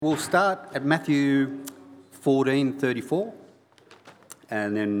We'll start at Matthew 14:34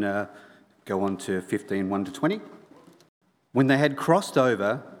 and then go on to 15:1 to 20. When they had crossed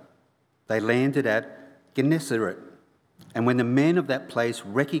over, they landed at Gennesaret. And when the men of that place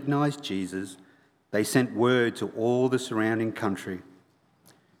recognised Jesus, they sent word to all the surrounding country.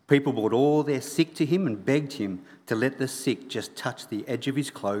 People brought all their sick to him and begged him to let the sick just touch the edge of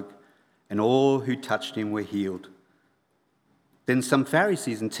his cloak, and all who touched him were healed. Then some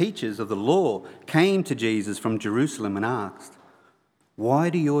Pharisees and teachers of the law came to Jesus from Jerusalem and asked,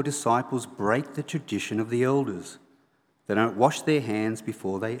 "Why do your disciples break the tradition of the elders? They don't wash their hands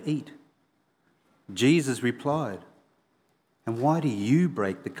before they eat." Jesus replied, "And why do you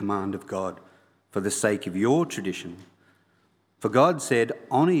break the command of God for the sake of your tradition? For God said,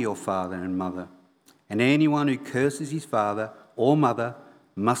 'Honour your father and mother,' and anyone who curses his father or mother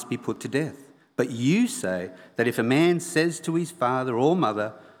must be put to death. But you say that if a man says to his father or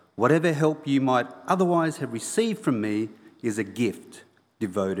mother, 'Whatever help you might otherwise have received from me is a gift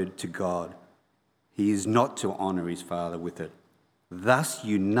devoted to God,' he is not to honour his father with it. Thus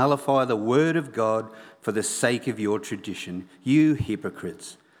you nullify the word of God for the sake of your tradition. You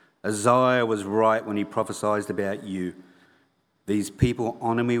hypocrites! Isaiah was right when he prophesied about you. 'These people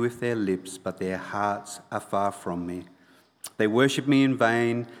honour me with their lips, but their hearts are far from me. They worship me in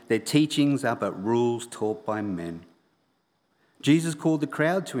vain. Their teachings are but rules taught by men.'" Jesus called the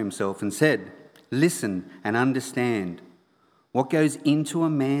crowd to himself and said, "Listen and understand. What goes into a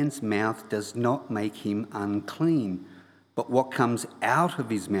man's mouth does not make him unclean, but what comes out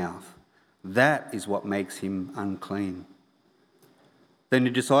of his mouth, that is what makes him unclean." Then the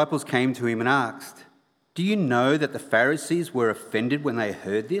disciples came to him and asked, "Do you know that the Pharisees were offended when they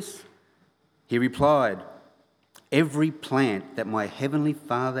heard this?" He replied, "Every plant that my heavenly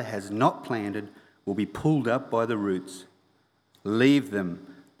Father has not planted will be pulled up by the roots. Leave them,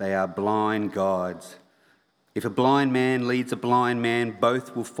 they are blind guides. If a blind man leads a blind man,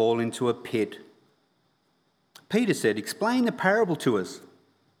 both will fall into a pit." Peter said, "Explain the parable to us."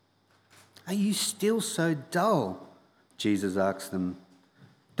 "Are you still so dull?" Jesus asked them.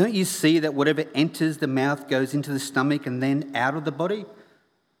 "Don't you see that whatever enters the mouth goes into the stomach and then out of the body?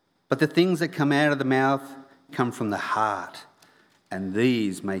 But the things that come out of the mouth come from the heart, and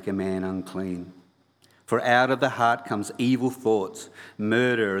these make a man unclean. For out of the heart comes evil thoughts,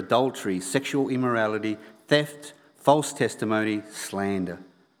 murder, adultery, sexual immorality, theft, false testimony, slander.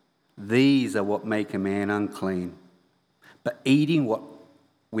 These are what make a man unclean. But eating what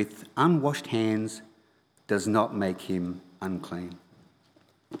with unwashed hands does not make him unclean."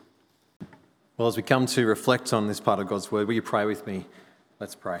 Well, as we come to reflect on this part of God's word, will you pray with me?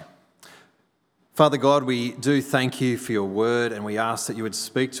 Let's pray. Father God, we do thank you for your word, and we ask that you would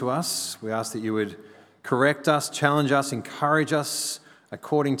speak to us. We ask that you would correct us, challenge us, encourage us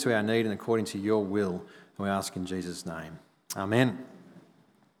according to our need and according to your will. And we ask in Jesus' name. Amen.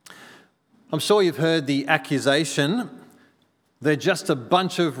 I'm sure you've heard the accusation, they're just a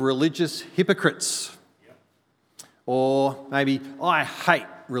bunch of religious hypocrites. Or maybe, "I hate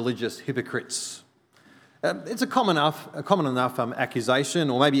religious hypocrites." It's a common enough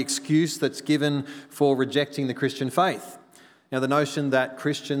accusation or maybe excuse that's given for rejecting the Christian faith. Now, the notion that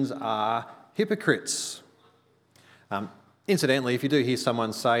Christians are hypocrites. Incidentally, if you do hear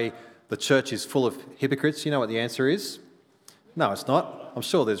someone say the church is full of hypocrites, you know what the answer is? No, it's not. I'm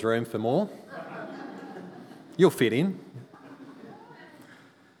sure there's room for more. You'll fit in.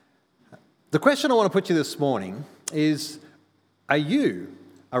 The question I want to put to you this morning is, are you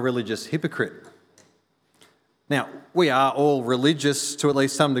a religious hypocrite? Now, we are all religious to at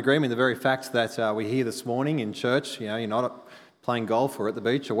least some degree. I mean, the very fact that we're here this morning in church, you're not playing golf or at the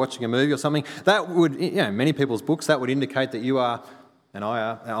beach or watching a movie or something, that would, in many people's books, that would indicate that you are, and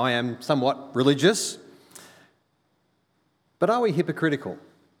I am somewhat religious. But are we hypocritical?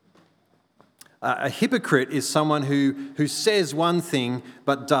 A hypocrite is someone who says one thing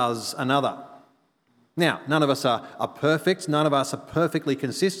but does another. Now, none of us are perfect, none of us are perfectly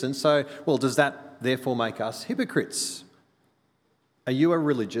consistent, so, does that therefore make us hypocrites? Are you a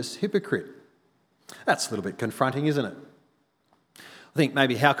religious hypocrite? That's a little bit confronting, isn't it? I think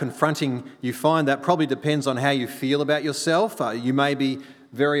maybe how confronting you find that probably depends on how you feel about yourself. You may be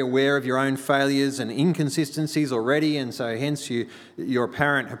very aware of your own failures and inconsistencies already, and so hence your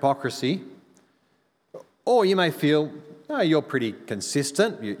apparent hypocrisy. Or you may feel, you're pretty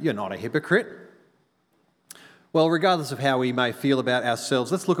consistent, you're not a hypocrite. Well, regardless of how we may feel about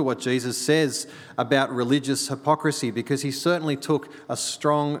ourselves, let's look at what Jesus says about religious hypocrisy, because he certainly took a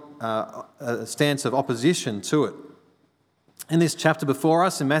strong stance of opposition to it. In this chapter before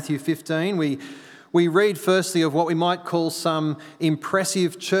us, in Matthew 15, we we read firstly of what we might call some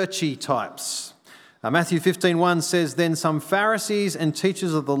impressive churchy types. Matthew 15:1 says, "Then some Pharisees and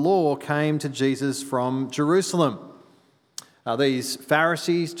teachers of the law came to Jesus from Jerusalem." These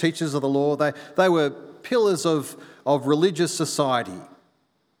Pharisees, teachers of the law, they were pillars of religious society.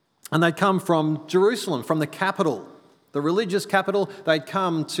 And they'd come from Jerusalem, from the capital, the religious capital. They'd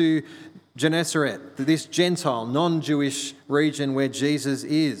come to Gennesaret, this Gentile, non-Jewish region where Jesus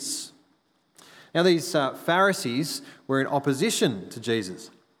is. Now, these Pharisees were in opposition to Jesus.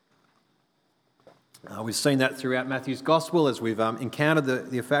 We've seen that throughout Matthew's Gospel as we've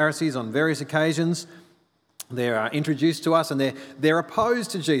encountered the Pharisees on various occasions. They're introduced to us and they're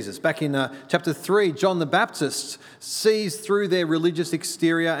opposed to Jesus. Back in chapter 3, John the Baptist sees through their religious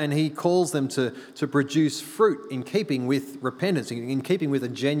exterior and he calls them to produce fruit in keeping with repentance, in keeping with a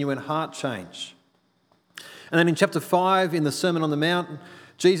genuine heart change. And then in chapter 5, in the Sermon on the Mount,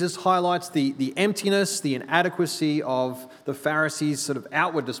 Jesus highlights the emptiness, the inadequacy of the Pharisees' sort of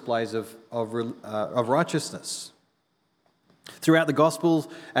outward displays of righteousness. Throughout the Gospels,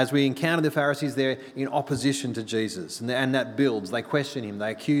 as we encounter the Pharisees, they're in opposition to Jesus, and that builds. They question him, they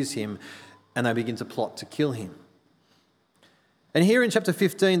accuse him, and they begin to plot to kill him. And here in chapter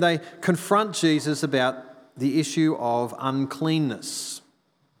 15, they confront Jesus about the issue of uncleanness.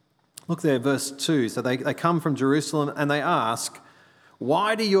 Look there, verse 2. So they come from Jerusalem and they ask,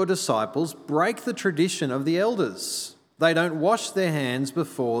 "Why do your disciples break the tradition of the elders? They don't wash their hands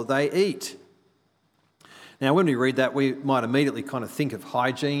before they eat." Now, when we read that, we might immediately kind of think of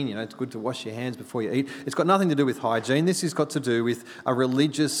hygiene. You know, it's good to wash your hands before you eat. It's got nothing to do with hygiene. This has got to do with a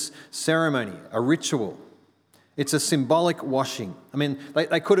religious ceremony, a ritual. It's a symbolic washing. I mean,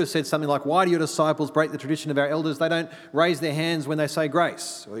 they could have said something like, "Why do your disciples break the tradition of our elders? They don't raise their hands when they say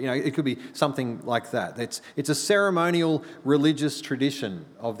grace." Or, it could be something like that. It's a ceremonial religious tradition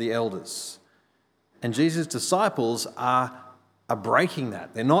of the elders. And Jesus' disciples are breaking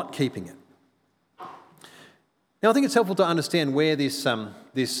that. They're not keeping it. Now, I think it's helpful to understand where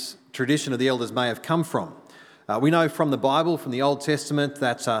this tradition of the elders may have come from. We know from the Bible, from the Old Testament,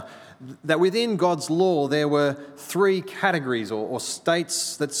 that within God's law there were three categories or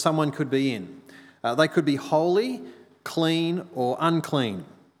states that someone could be in. They could be holy, clean, or unclean.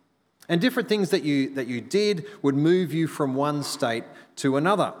 And different things that you did would move you from one state to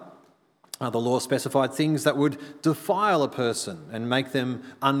another. The law specified things that would defile a person and make them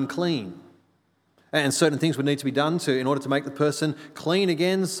unclean. And certain things would need to be done in order to make the person clean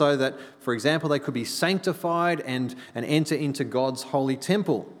again, so that, for example, they could be sanctified and enter into God's holy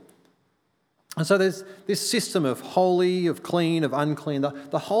temple. And so there's this system of holy, of clean, of unclean,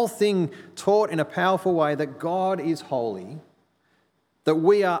 the whole thing taught in a powerful way that God is holy, that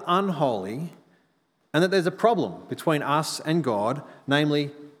we are unholy, and that there's a problem between us and God,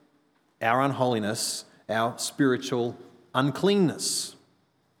 namely our unholiness, our spiritual uncleanness.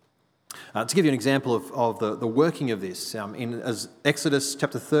 To give you an example of the working of this, in Exodus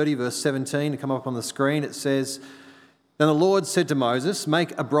chapter 30, verse 17, to come up on the screen, it says, "Then the Lord said to Moses,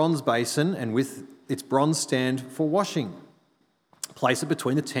 'Make a bronze basin and with its bronze stand for washing. Place it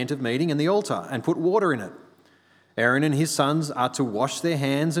between the tent of meeting and the altar and put water in it. Aaron and his sons are to wash their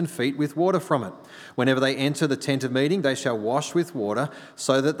hands and feet with water from it. Whenever they enter the tent of meeting, they shall wash with water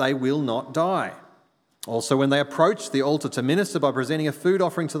so that they will not die. Also, when they approach the altar to minister by presenting a food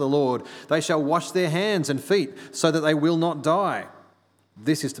offering to the Lord, they shall wash their hands and feet so that they will not die.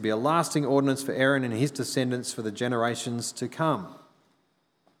 This is to be a lasting ordinance for Aaron and his descendants for the generations to come.'"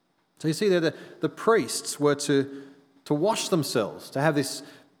 So you see there, the priests were to wash themselves, to have this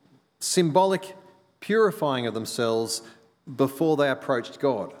symbolic purifying of themselves before they approached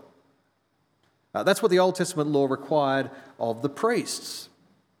God. That's what the Old Testament law required of the priests.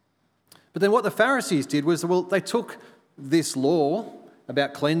 But then what the Pharisees did was, they took this law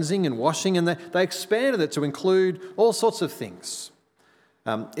about cleansing and washing and they expanded it to include all sorts of things.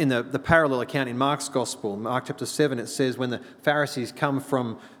 In the parallel account in Mark's Gospel, Mark chapter 7, it says when the Pharisees come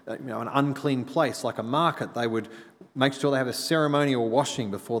from an unclean place like a market, they would make sure they have a ceremonial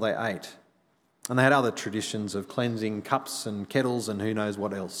washing before they ate. And they had other traditions of cleansing cups and kettles and who knows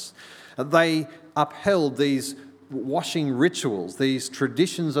what else. They upheld these washing rituals, these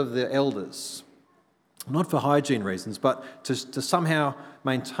traditions of the elders, not for hygiene reasons, but to somehow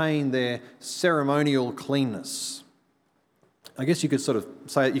maintain their ceremonial cleanness. I guess you could sort of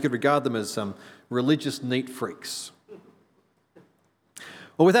say you could regard them as religious neat freaks.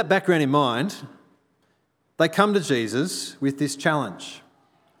 Well, with that background in mind, they come to Jesus with this challenge.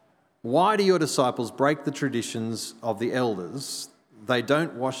 "Why do your disciples break the traditions of the elders? They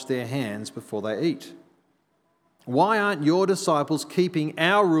don't wash their hands before they eat. Why aren't your disciples keeping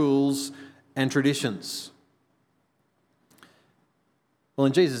our rules and traditions. Well,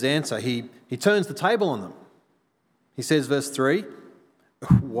 in Jesus' answer, he turns the table on them. He says, verse 3,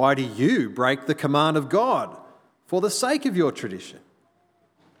 "Why do you break the command of God for the sake of your tradition?"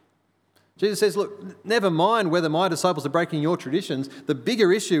 Jesus says, look, never mind whether my disciples are breaking your traditions. The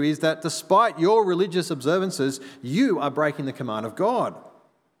bigger issue is that despite your religious observances, you are breaking the command of God.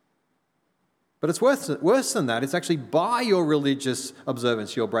 But it's worse than that. It's actually by your religious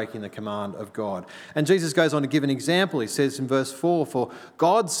observance you're breaking the command of God. And Jesus goes on to give an example. He says in verse 4, "For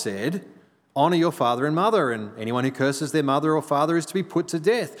God said, 'Honour your father and mother, and anyone who curses their mother or father is to be put to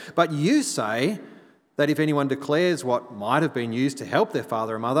death.' But you say that if anyone declares what might have been used to help their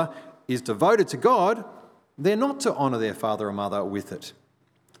father or mother is devoted to God, they're not to honour their father or mother with it.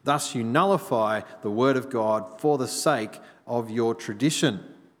 Thus you nullify the word of God for the sake of your tradition."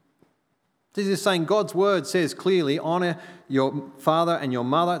 Jesus is saying God's word says clearly, honour your father and your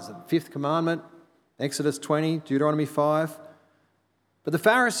mother. It's the fifth commandment, Exodus 20, Deuteronomy 5. But the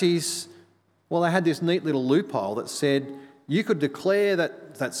Pharisees, well, they had this neat little loophole that said you could declare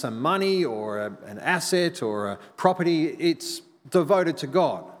that some money or an asset or a property, it's devoted to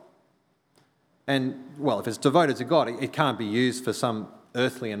God. And, well, if it's devoted to God, it can't be used for some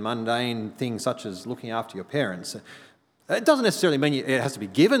earthly and mundane thing such as looking after your parents. It doesn't necessarily mean it has to be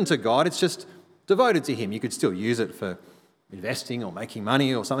given to God. It's just devoted to him. You could still use it for investing or making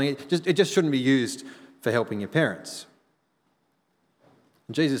money or something. It just shouldn't be used for helping your parents.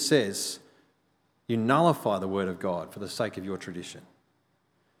 And Jesus says, you nullify the word of God for the sake of your tradition.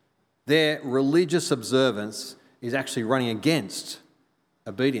 Their religious observance is actually running against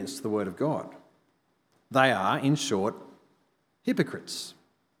obedience to the word of God. They are, in short, hypocrites,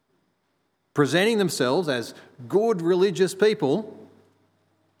 presenting themselves as good religious people,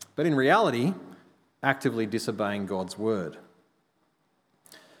 but in reality, actively disobeying God's word.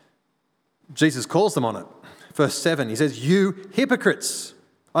 Jesus calls them on it. Verse 7, he says, "You hypocrites!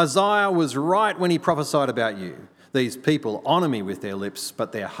 Isaiah was right when he prophesied about you. These people honour me with their lips,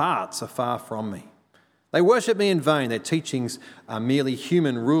 but their hearts are far from me. They worship me in vain. Their teachings are merely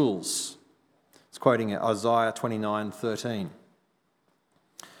human rules." It's quoting Isaiah 29:13.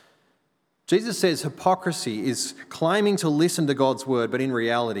 Jesus says hypocrisy is claiming to listen to God's word, but in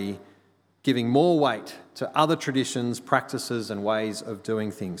reality, giving more weight to other traditions, practices, and ways of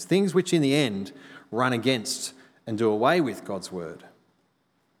doing things. Things which in the end run against and do away with God's word.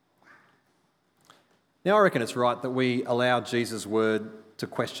 Now, I reckon it's right that we allow Jesus' word to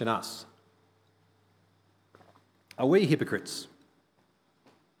question us. Are we hypocrites?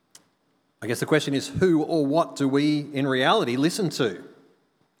 I guess the question is, who or what do we in reality listen to?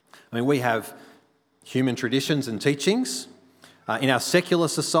 I mean, we have human traditions and teachings. In our secular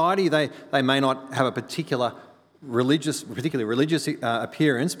society, they may not have a particularly religious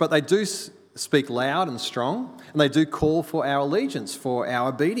appearance, but they do speak loud and strong, and they do call for our allegiance, for our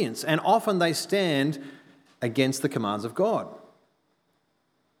obedience, and often they stand against the commands of God.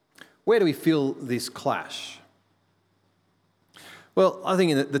 Where do we feel this clash? Well, I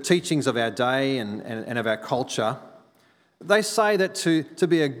think in the teachings of our day and of our culture, they say that to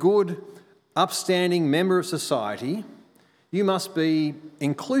be a good, upstanding member of society, you must be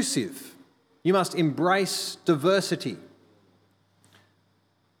inclusive. You must embrace diversity.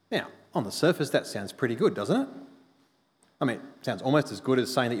 Now, on the surface, that sounds pretty good, doesn't it? I mean, it sounds almost as good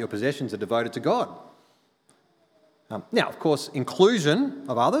as saying that your possessions are devoted to God. Now, of course, inclusion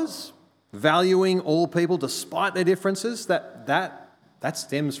of others, valuing all people despite their differences, that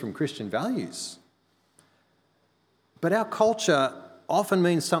stems from Christian values. But our culture often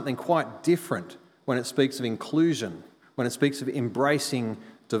means something quite different when it speaks of inclusion, when it speaks of embracing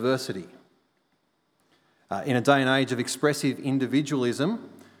diversity. In a day and age of expressive individualism,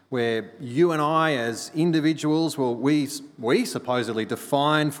 where you and I as individuals, well, we supposedly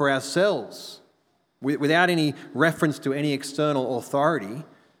define for ourselves without any reference to any external authority,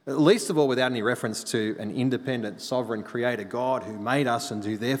 least of all without any reference to an independent, sovereign creator God who made us and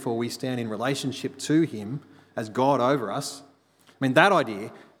who therefore we stand in relationship to him as God over us. I mean, that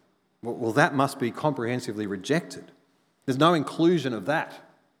idea, well, that must be comprehensively rejected. There's no inclusion of that.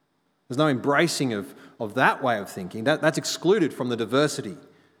 There's no embracing of that way of thinking. That's excluded from the diversity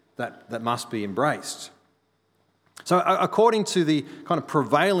that must be embraced. So according to the kind of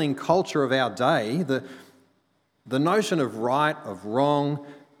prevailing culture of our day, the notion of right, of wrong,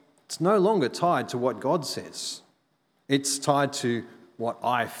 it's no longer tied to what God says. It's tied to what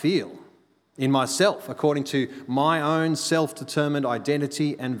I feel in myself, according to my own self-determined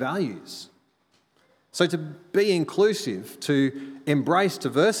identity and values. So to be inclusive, to embrace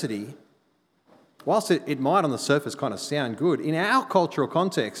diversity, whilst it might on the surface kind of sound good, in our cultural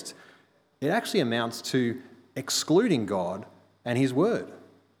context, it actually amounts to excluding God and his word.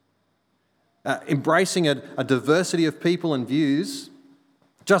 Embracing a diversity of people and views,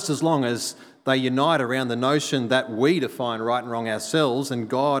 just as long as they unite around the notion that we define right and wrong ourselves, and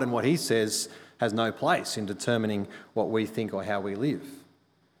God and what he says has no place in determining what we think or how we live.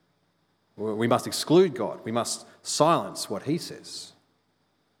 We must exclude God. We must silence what he says.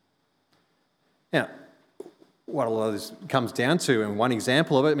 Now, what a lot of this comes down to, and one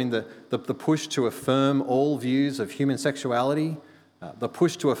example of it, the push to affirm all views of human sexuality, the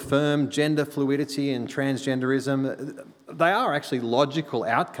push to affirm gender fluidity and transgenderism, they are actually logical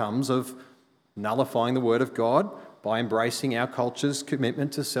outcomes of nullifying the word of God by embracing our culture's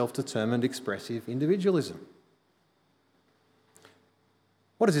commitment to self-determined expressive individualism.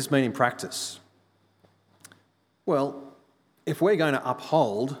 What does this mean in practice? Well, if we're going to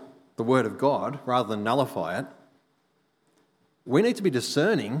uphold the word of God rather than nullify it, we need to be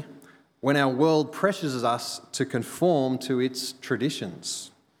discerning when our world pressures us to conform to its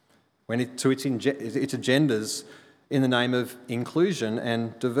traditions, to its agendas in the name of inclusion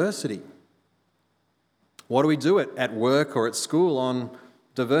and diversity. What do we do at work or at school on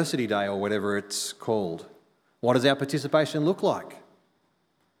Diversity Day or whatever it's called? What does our participation look like?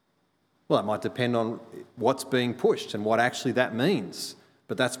 Well, it might depend on what's being pushed and what actually that means.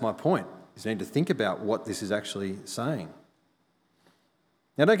 But that's my point, is you need to think about what this is actually saying.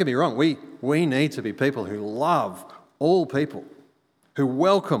 Now, don't get me wrong, we need to be people who love all people, who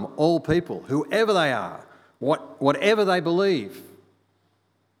welcome all people, whoever they are, whatever they believe,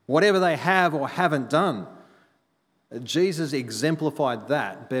 whatever they have or haven't done. Jesus exemplified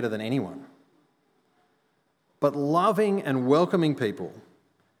that better than anyone. But loving and welcoming people,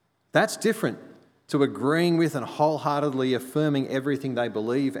 that's different to agreeing with and wholeheartedly affirming everything they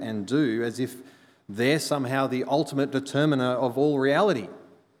believe and do as if they're somehow the ultimate determiner of all reality.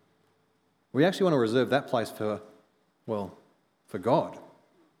 We actually want to reserve that place for God.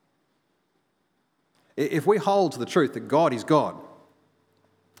 If we hold to the truth that God is God,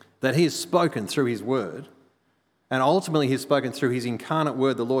 that he has spoken through his word, and ultimately he's spoken through his incarnate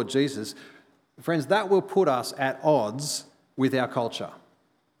word, the Lord Jesus, friends, that will put us at odds with our culture.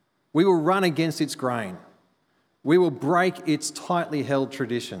 We will run against its grain. We will break its tightly held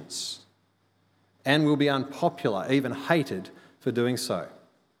traditions. And will be unpopular, even hated for doing so.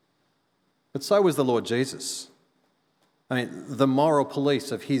 But so was the Lord Jesus. The moral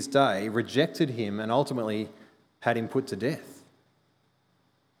police of his day rejected him and ultimately had him put to death.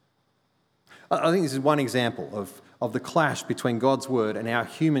 I think this is one example of the clash between God's word and our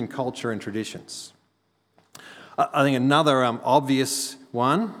human culture and traditions. I think another obvious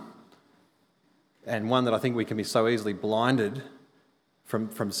one, and one that I think we can be so easily blinded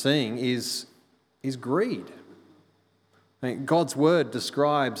from seeing, is greed. God's word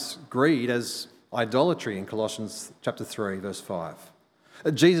describes greed as idolatry in Colossians chapter 3, verse 5.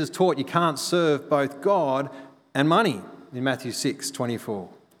 Jesus taught you can't serve both God and money in Matthew 6, 24.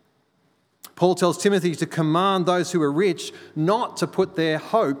 Paul tells Timothy to command those who are rich not to put their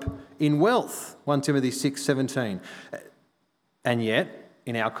hope in wealth, 1 Timothy 6, 17. And yet,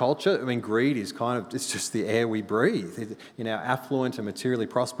 in our culture, greed is it's just the air we breathe. In our affluent and materially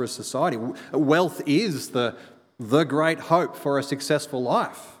prosperous society, wealth is the great hope for a successful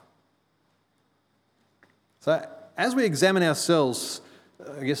life. So, as we examine ourselves,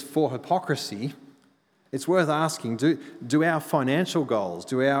 for hypocrisy, it's worth asking, do our financial goals,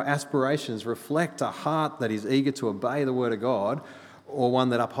 do our aspirations reflect a heart that is eager to obey the word of God, or one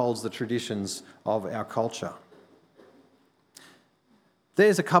that upholds the traditions of our culture?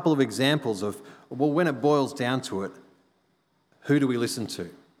 There's a couple of examples of, when it boils down to it, who do we listen to?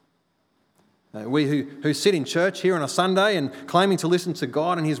 We who sit in church here on a Sunday and claiming to listen to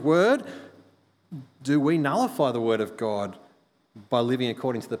God and his word, do we nullify the word of God by living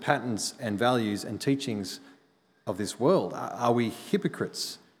according to the patterns and values and teachings of this world? Are we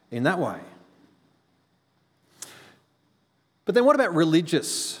hypocrites in that way? But then what about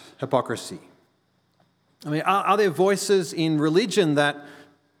religious hypocrisy? Are there voices in religion that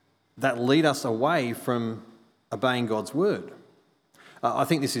lead us away from obeying God's word? I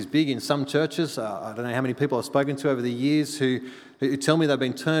think this is big in some churches. I don't know how many people I've spoken to over the years who tell me they've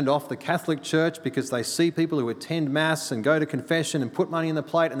been turned off the Catholic Church because they see people who attend Mass and go to confession and put money in the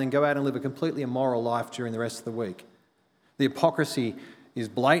plate and then go out and live a completely immoral life during the rest of the week. The hypocrisy is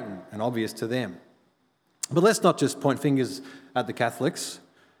blatant and obvious to them. But let's not just point fingers at the Catholics.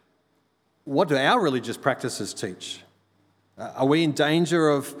 What do our religious practices teach? Are we in danger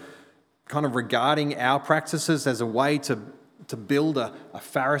of regarding our practices as a way to build a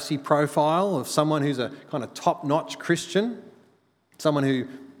Pharisee profile of someone who's a top-notch Christian, someone who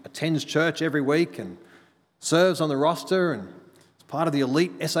attends church every week and serves on the roster and is part of the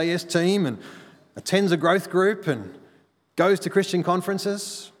elite SAS team and attends a growth group and goes to Christian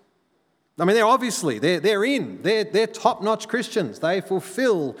conferences. I mean, they're top-notch Christians. They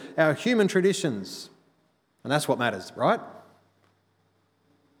fulfill our human traditions. And that's what matters, right?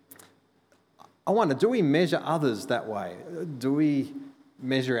 I wonder, do we measure others that way? Do we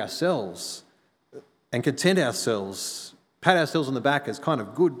measure ourselves and content ourselves, pat ourselves on the back as kind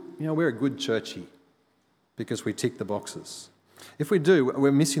of good, we're a good churchy because we tick the boxes? If we do,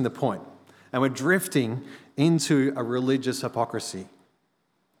 we're missing the point and we're drifting into a religious hypocrisy.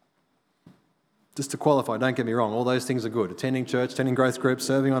 Just to qualify, don't get me wrong, all those things are good. Attending church, attending growth groups,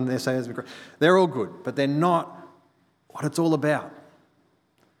 serving on SAS, they're all good, but they're not what it's all about.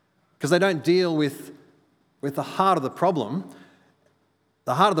 Because they don't deal with the heart of the problem.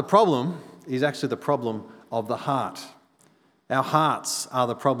 The heart of the problem is actually the problem of the heart. Our hearts are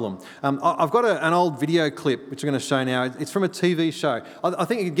the problem. I've got an old video clip which I'm going to show now. It's from a TV show. I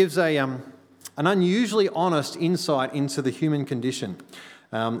think it gives an unusually honest insight into the human condition.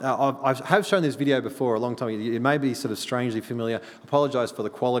 I have shown this video before a long time ago. It may be sort of strangely familiar. I apologise for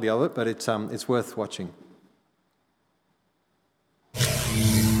the quality of it, but it's worth watching.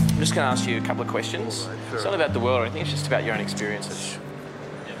 I'm just going to ask you a couple of questions. Right, sure. It's not about the world or anything, it's just about your own experiences.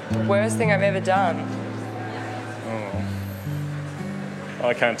 Worst thing I've ever done? Oh,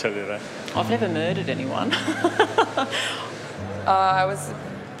 I can't tell you that. I've never murdered anyone. I was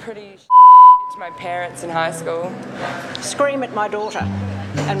pretty to my parents in high school. Scream at my daughter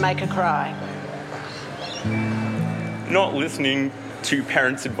and make her cry. Not listening to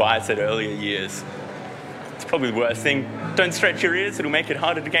parents' advice at earlier years. It's probably the worst thing. Don't stretch your ears, it'll make it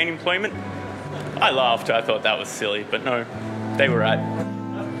harder to gain employment. I laughed, I thought that was silly, but no, they were right.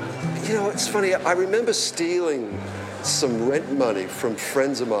 It's funny, I remember stealing some rent money from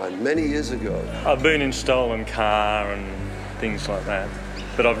friends of mine many years ago. I've been in stolen car and things like that,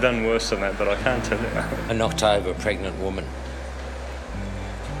 but I've done worse than that, but I can't tell you. I knocked over a pregnant woman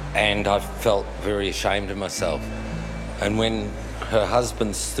and I felt very ashamed of myself. And when her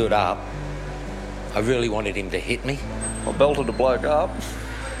husband stood up, I really wanted him to hit me. I belted a bloke up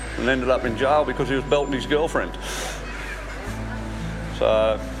and ended up in jail because he was belting his girlfriend.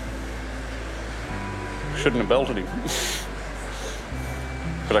 So, shouldn't have belted him.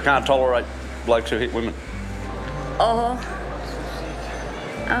 But I can't tolerate blokes who hit women.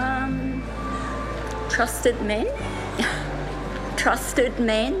 Trusted men. Trusted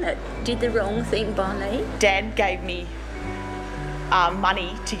men that did the wrong thing by me. Dad gave me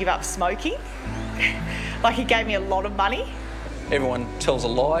money to give up smoking. Like, he gave me a lot of money. Everyone tells a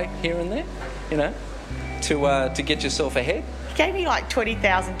lie here and there, to get yourself ahead. He gave me like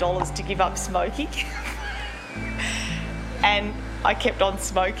 $20,000 to give up smoking. And I kept on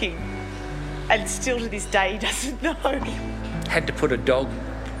smoking. And still to this day, he doesn't know. Had to put a dog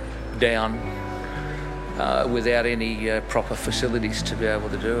down without any proper facilities to be able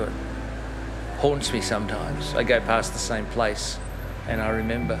to do it. Haunts me sometimes. I go past the same place and I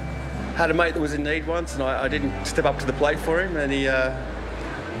remember. Had a mate that was in need once and I didn't step up to the plate for him, and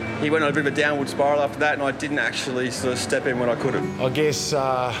he went on a bit of a downward spiral after that, and I didn't actually sort of step in when I could have. I guess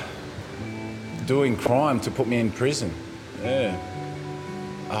doing crime to put me in prison. Yeah.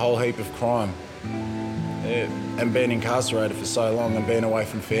 A whole heap of crime. Yeah. And being incarcerated for so long and being away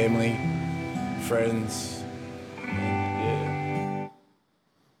from family, friends. Yeah.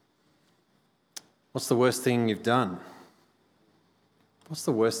 What's the worst thing you've done? What's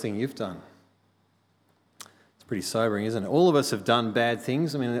the worst thing you've done? It's pretty sobering, isn't it? All of us have done bad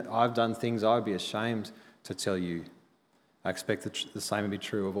things. I mean, I've done things I would be ashamed to tell you. I expect the same to be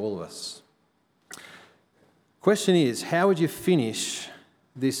true of all of us. Question is, how would you finish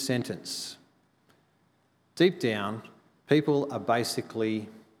this sentence? Deep down, people are basically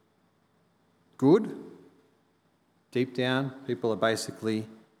good. Deep down, people are basically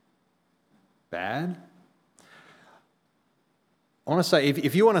bad. I want to say,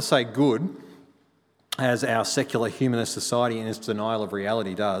 if you want to say good, as our secular humanist society in its denial of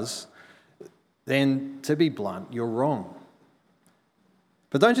reality does, then to be blunt, you're wrong.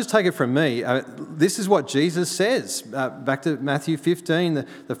 But don't just take it from me. This is what Jesus says. Back to Matthew 15,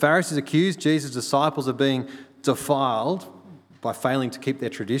 the Pharisees accused Jesus' disciples of being defiled by failing to keep their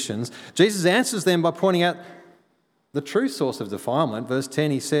traditions. Jesus answers them by pointing out the true source of defilement. Verse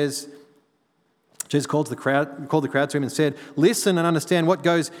 10, he says, Jesus called the crowd to him and said, "Listen and understand, what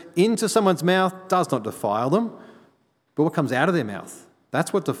goes into someone's mouth does not defile them, but what comes out of their mouth,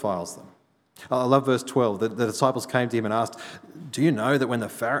 that's what defiles them." I love verse 12. The disciples came to him and asked, "Do you know that when the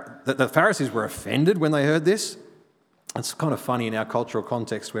Pharisees were offended when they heard this?" It's kind of funny in our cultural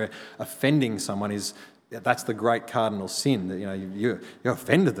context where offending someone that's the great cardinal sin. That, you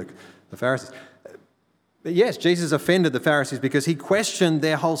offended the Pharisees. But yes, Jesus offended the Pharisees because he questioned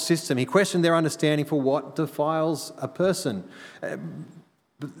their whole system. He questioned their understanding for what defiles a person.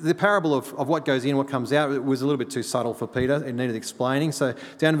 The parable of what goes in, what comes out, it was a little bit too subtle for Peter. It needed explaining. So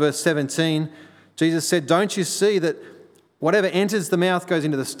down in verse 17, Jesus said, "Don't you see that whatever enters the mouth goes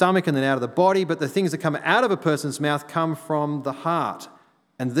into the stomach and then out of the body, but the things that come out of a person's mouth come from the heart,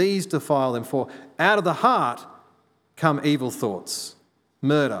 and these defile them. For out of the heart come evil thoughts,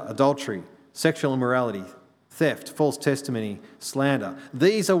 murder, adultery, sexual immorality, theft, false testimony, slander.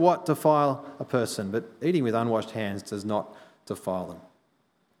 These are what defile a person, but eating with unwashed hands does not defile them."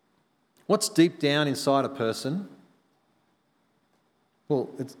 What's deep down inside a person? Well,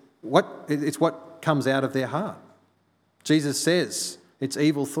 it's what comes out of their heart. Jesus says it's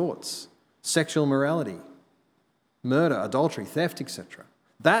evil thoughts, sexual immorality, murder, adultery, theft, etc.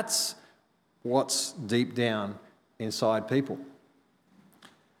 That's what's deep down inside people.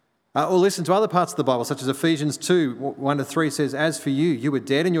 Or listen to other parts of the Bible, such as Ephesians 2, 1-3 says, "As for you, you were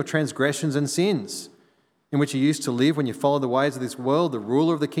dead in your transgressions and sins, in which you used to live when you followed the ways of this world, the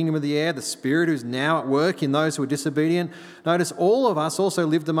ruler of the kingdom of the air, the spirit who is now at work in those who are disobedient. Notice all of us also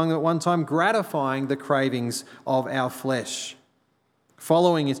lived among them at one time, gratifying the cravings of our flesh,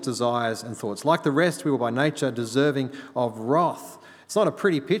 following its desires and thoughts. Like the rest, we were by nature deserving of wrath." It's not a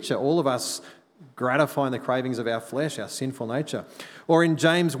pretty picture, all of us gratifying the cravings of our flesh, our sinful nature. Or in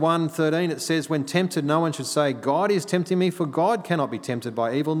James 1:13 it says, "When tempted, no one should say, 'God is tempting me,' for God cannot be tempted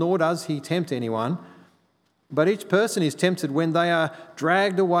by evil, nor does he tempt anyone. But each person is tempted when they are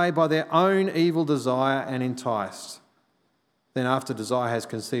dragged away by their own evil desire and enticed. Then after desire has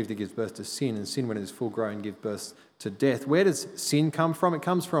conceived, it gives birth to sin, and sin, when it is full grown, gives birth to death." Where does sin come from? It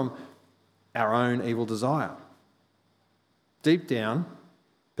comes from our own evil desire. Deep down,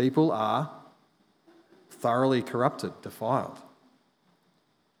 people are thoroughly corrupted, defiled.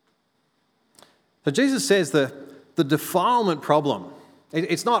 So Jesus says the defilement problem,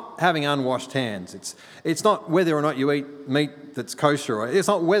 it's not having unwashed hands. It's not whether or not you eat meat that's kosher. Or it's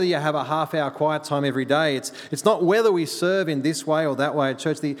not whether you have a half-hour quiet time every day. It's not whether we serve in this way or that way at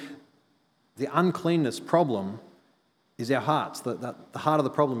church. The uncleanness problem is our hearts. The heart of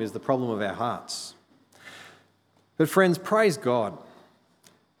the problem is the problem of our hearts. But friends, praise God.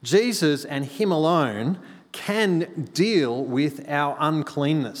 Jesus and him alone can deal with our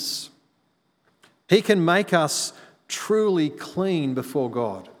uncleanness. He can make us truly clean before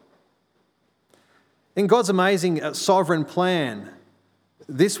God. In God's amazing sovereign plan,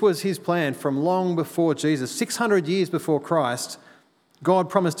 this was his plan from long before Jesus. 600 years before Christ, God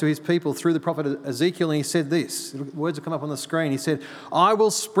promised to his people through the prophet Ezekiel, and he said this. The words will come up on the screen. He said, "I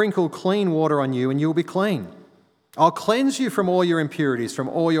will sprinkle clean water on you and you will be clean. I'll cleanse you from all your impurities, from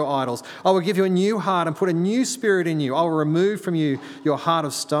all your idols. I will give you a new heart and put a new spirit in you. I will remove from you your heart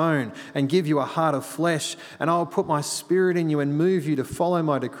of stone and give you a heart of flesh. And I will put my spirit in you and move you to follow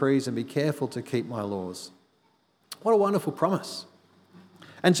my decrees and be careful to keep my laws." What a wonderful promise.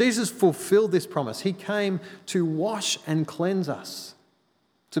 And Jesus fulfilled this promise. He came to wash and cleanse us,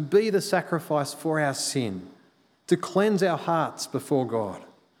 to be the sacrifice for our sin, to cleanse our hearts before God,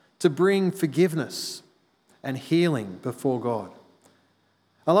 to bring forgiveness and healing before God.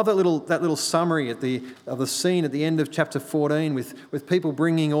 I love that little summary of the scene at the end of chapter 14 with people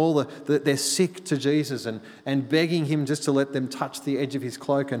bringing all their sick to Jesus and begging him just to let them touch the edge of his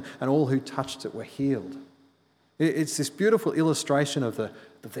cloak, and all who touched it were healed. It's this beautiful illustration of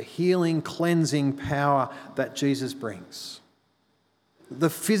the healing, cleansing power that Jesus brings. The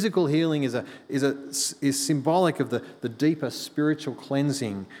physical healing is symbolic of the deeper spiritual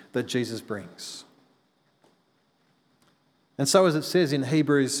cleansing that Jesus brings. And so, as it says in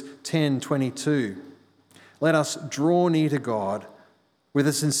Hebrews 10:22, let us draw near to God with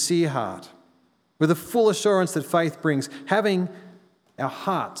a sincere heart, with a full assurance that faith brings, having our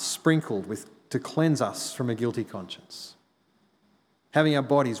hearts sprinkled to cleanse us from a guilty conscience, having our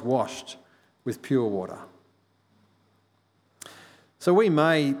bodies washed with pure water. So we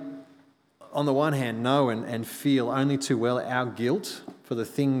may, on the one hand, know and feel only too well our guilt for the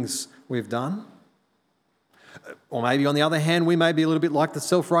things we've done. Or maybe on the other hand, we may be a little bit like the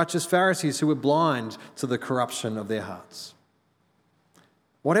self-righteous Pharisees who were blind to the corruption of their hearts.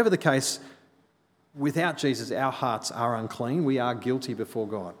 Whatever the case, without Jesus, our hearts are unclean. We are guilty before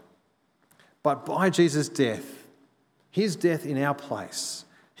God. But by Jesus' death, his death in our place,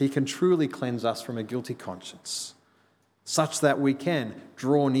 he can truly cleanse us from a guilty conscience, such that we can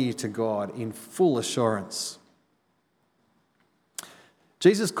draw near to God in full assurance.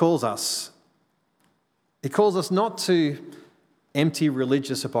 Jesus calls us He calls us not to empty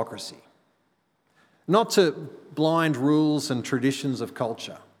religious hypocrisy, not to blind rules and traditions of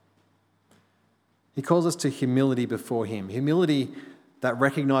culture. He calls us to humility before him, humility that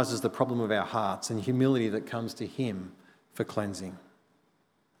recognises the problem of our hearts and humility that comes to him for cleansing.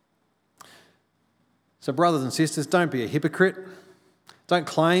 So brothers and sisters, don't be a hypocrite. Don't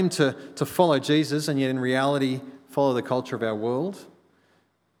claim to follow Jesus and yet in reality follow the culture of our world.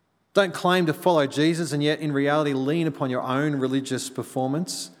 Don't claim to follow Jesus and yet in reality lean upon your own religious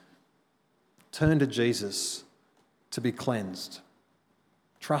performance. Turn to Jesus to be cleansed.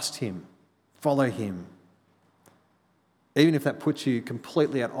 Trust him. Follow him. Even if that puts you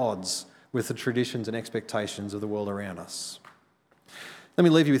completely at odds with the traditions and expectations of the world around us. Let me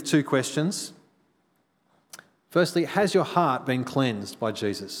leave you with two questions. Firstly, has your heart been cleansed by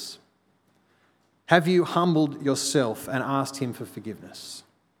Jesus? Have you humbled yourself and asked him for forgiveness?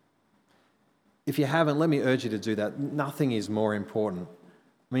 If you haven't, let me urge you to do that. Nothing is more important.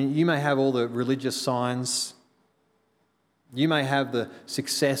 I mean, you may have all the religious signs. You may have the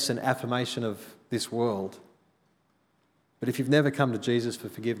success and affirmation of this world. But if you've never come to Jesus for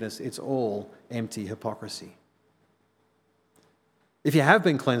forgiveness, it's all empty hypocrisy. If you have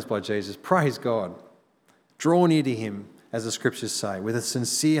been cleansed by Jesus, praise God. Draw near to him, as the scriptures say, with a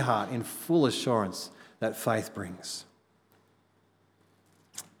sincere heart in full assurance that faith brings.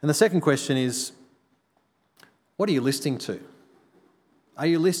 And the second question is, what are you listening to? Are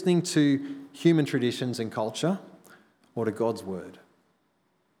you listening to human traditions and culture or to God's word?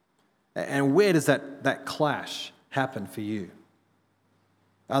 And where does that clash happen for you?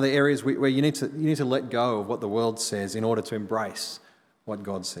 Are there areas where you need to let go of what the world says in order to embrace what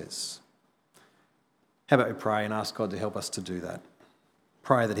God says? How about we pray and ask God to help us to do that?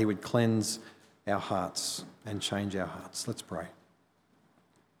 Pray that he would cleanse our hearts and change our hearts. Let's pray.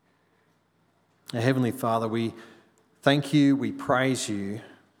 Our Heavenly Father, we thank you, we praise you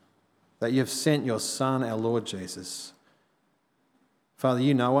that you have sent your Son, our Lord Jesus. Father,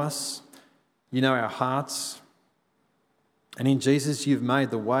 you know us, you know our hearts, and in Jesus you've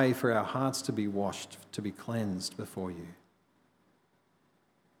made the way for our hearts to be washed, to be cleansed before you.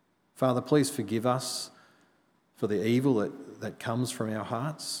 Father, please forgive us for the evil that comes from our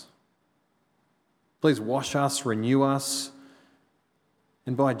hearts. Please wash us, renew us,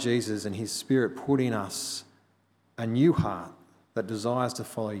 and by Jesus and his Spirit put in us a new heart that desires to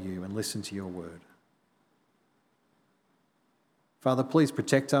follow you and listen to your word. Father, please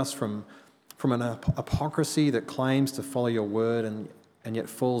protect us from an hypocrisy that claims to follow your word and yet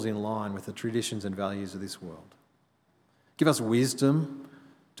falls in line with the traditions and values of this world. Give us wisdom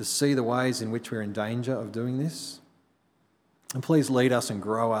to see the ways in which we're in danger of doing this. And please lead us and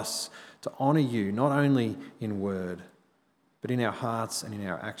grow us to honour you, not only in word, but in our hearts and in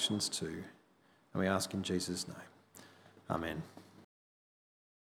our actions too. And we ask in Jesus' name. Amen.